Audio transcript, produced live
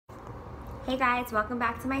Hey guys, welcome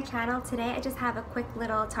back to my channel. Today I just have a quick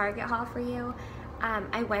little Target haul for you.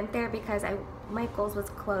 I went there because Michael's was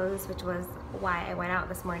closed, which was why I went out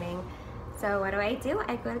this morning. So what do?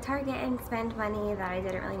 I go to Target and spend money that I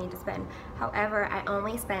didn't really need to spend. However, I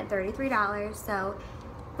only spent $33, so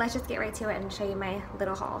let's just get right to it and show you my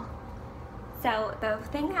little haul. So the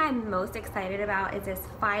thing I'm most excited about is this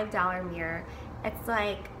 $5 mirror. It's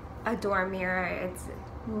like a door mirror. It's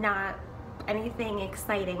not anything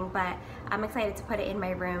exciting, but I'm excited to put it in my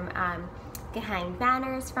room. You can hang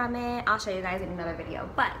banners from it. I'll show you guys in another video,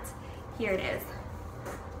 but here it is.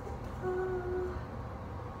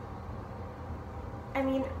 I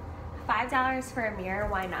mean, $5 for a mirror,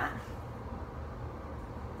 why not?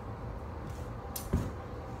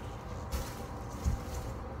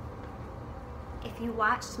 If you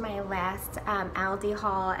watched my last Aldi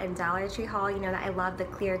haul and Dollar Tree haul, you know that I love the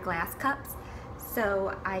clear glass cups.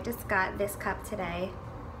 So I just got this cup today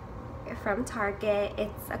from Target.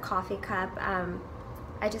 It's a coffee cup.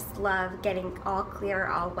 I just love getting all clear,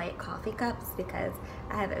 all white coffee cups because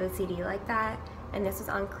I have OCD like that. And this was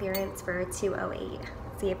on clearance for $2.08.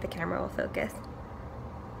 See if the camera will focus.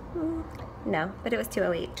 No, but it was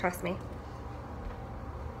 $2.08, trust me.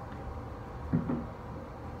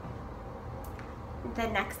 The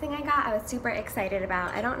next thing I was super excited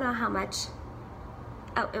about. I don't know how much.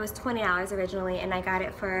 Oh, it was $20 originally, and I got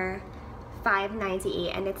it for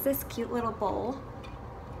 $5.98, and it's this cute little bowl.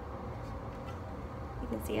 You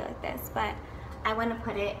can see it like this, but I want to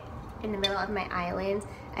put it in the middle of my island.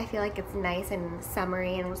 I feel like it's nice and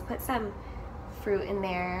summery, and just put some fruit in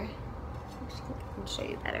there. I can show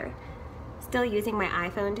you better. Still using my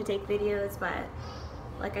iPhone to take videos, but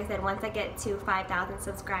like I said, once I get to 5,000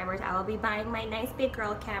 subscribers, I will be buying my nice big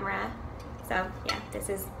girl camera. So yeah, this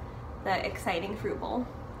is the exciting fruit bowl.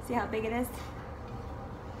 See how big it is?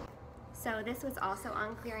 So this was also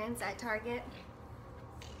on clearance at Target.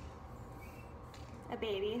 A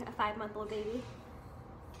baby, a 5-month-old baby.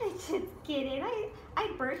 Just kidding, I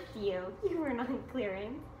birthed you. You weren't on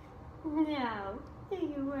clearance. No,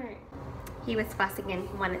 you weren't. He was fussing and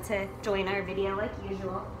wanted to join our video like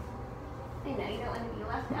usual. I know, you don't want to be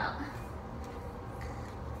left out.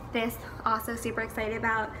 This, also super excited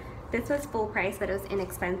about. This was full price, but it was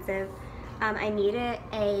inexpensive. I needed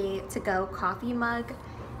a to-go coffee mug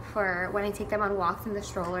for when I take them on walks in the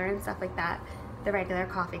stroller and stuff like that. The regular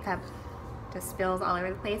coffee cup just spills all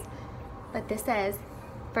over the place. But this says,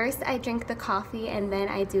 first I drink the coffee and then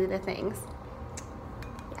I do the things.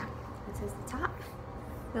 Yeah, this is the top.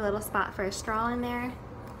 The little spot for a straw in there.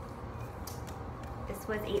 This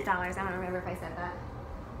was $8. I don't remember if I said that.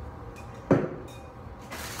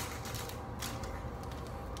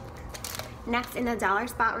 Next, in the dollar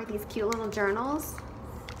spot were these cute little journals.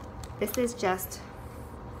 This is just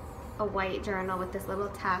a white journal with this little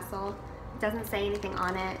tassel. It doesn't say anything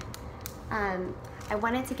on it. I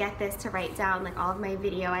wanted to get this to write down like all of my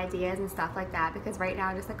video ideas and stuff like that, because right now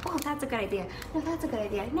I'm just like, oh, that's a good idea. No, that's a good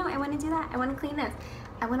idea. No, I want to do that. I want to clean this.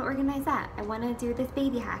 I want to organize that. I want to do this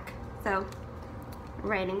baby hack. So,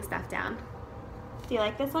 writing stuff down. Do you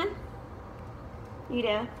like this one? You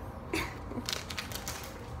do?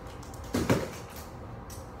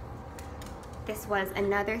 This was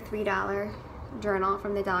another $3 journal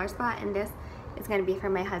from the dollar spot, and this is going to be for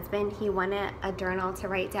my husband. He wanted a journal to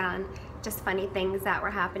write down just funny things that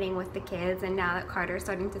were happening with the kids, and now that Carter's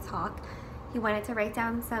starting to talk, he wanted to write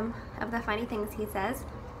down some of the funny things he says.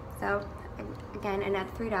 So again,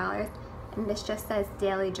 another $3, and this just says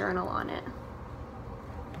daily journal on it.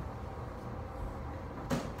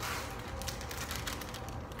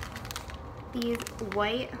 These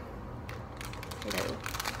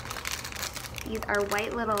are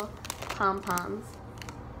white little pom-poms.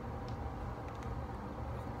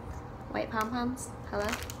 White pom-poms, hello?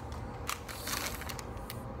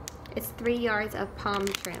 It's 3 yards of palm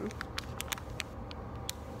trim.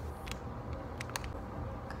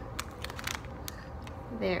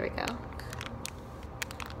 There we go.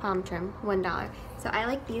 Palm trim, $1. So I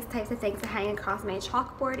like these types of things to hang across my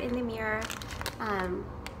chalkboard in the mirror.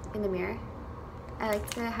 I like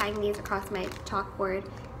to hang these across my chalkboard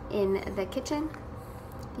in the kitchen.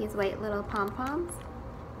 These white little pom-poms.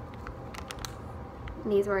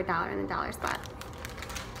 And these were $1 in the dollar spot.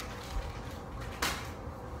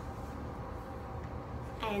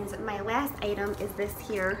 And my last item is this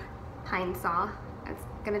here pine saw. I'm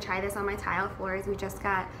gonna try this on my tile floors. We just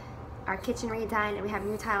got our kitchen redone and we have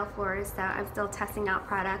new tile floors, so I'm still testing out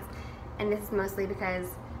products. And this is mostly because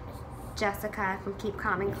Jessica from Keep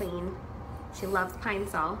Calm and Clean, she loves pine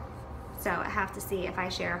saw, so I have to see if I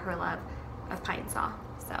share her love of pine saw.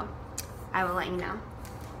 So I will let you know.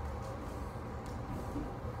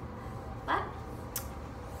 But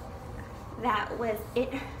that was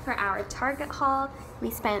it for our Target haul. We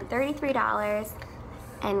spent $33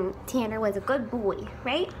 and Tanner was a good boy,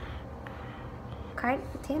 right?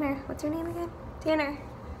 Tanner, what's your name again? Tanner.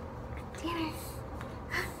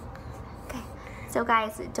 Okay, so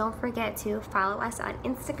guys, don't forget to follow us on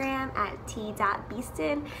Instagram at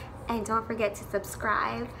t.beaston, and don't forget to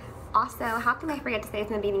subscribe. Also, how can I forget to say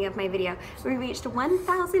this in the beginning of my video? We reached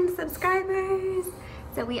 1,000 subscribers!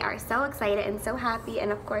 So we are so excited and so happy,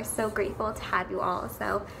 and of course so grateful to have you all.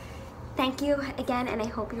 So thank you again, and I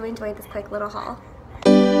hope you enjoyed this quick little haul.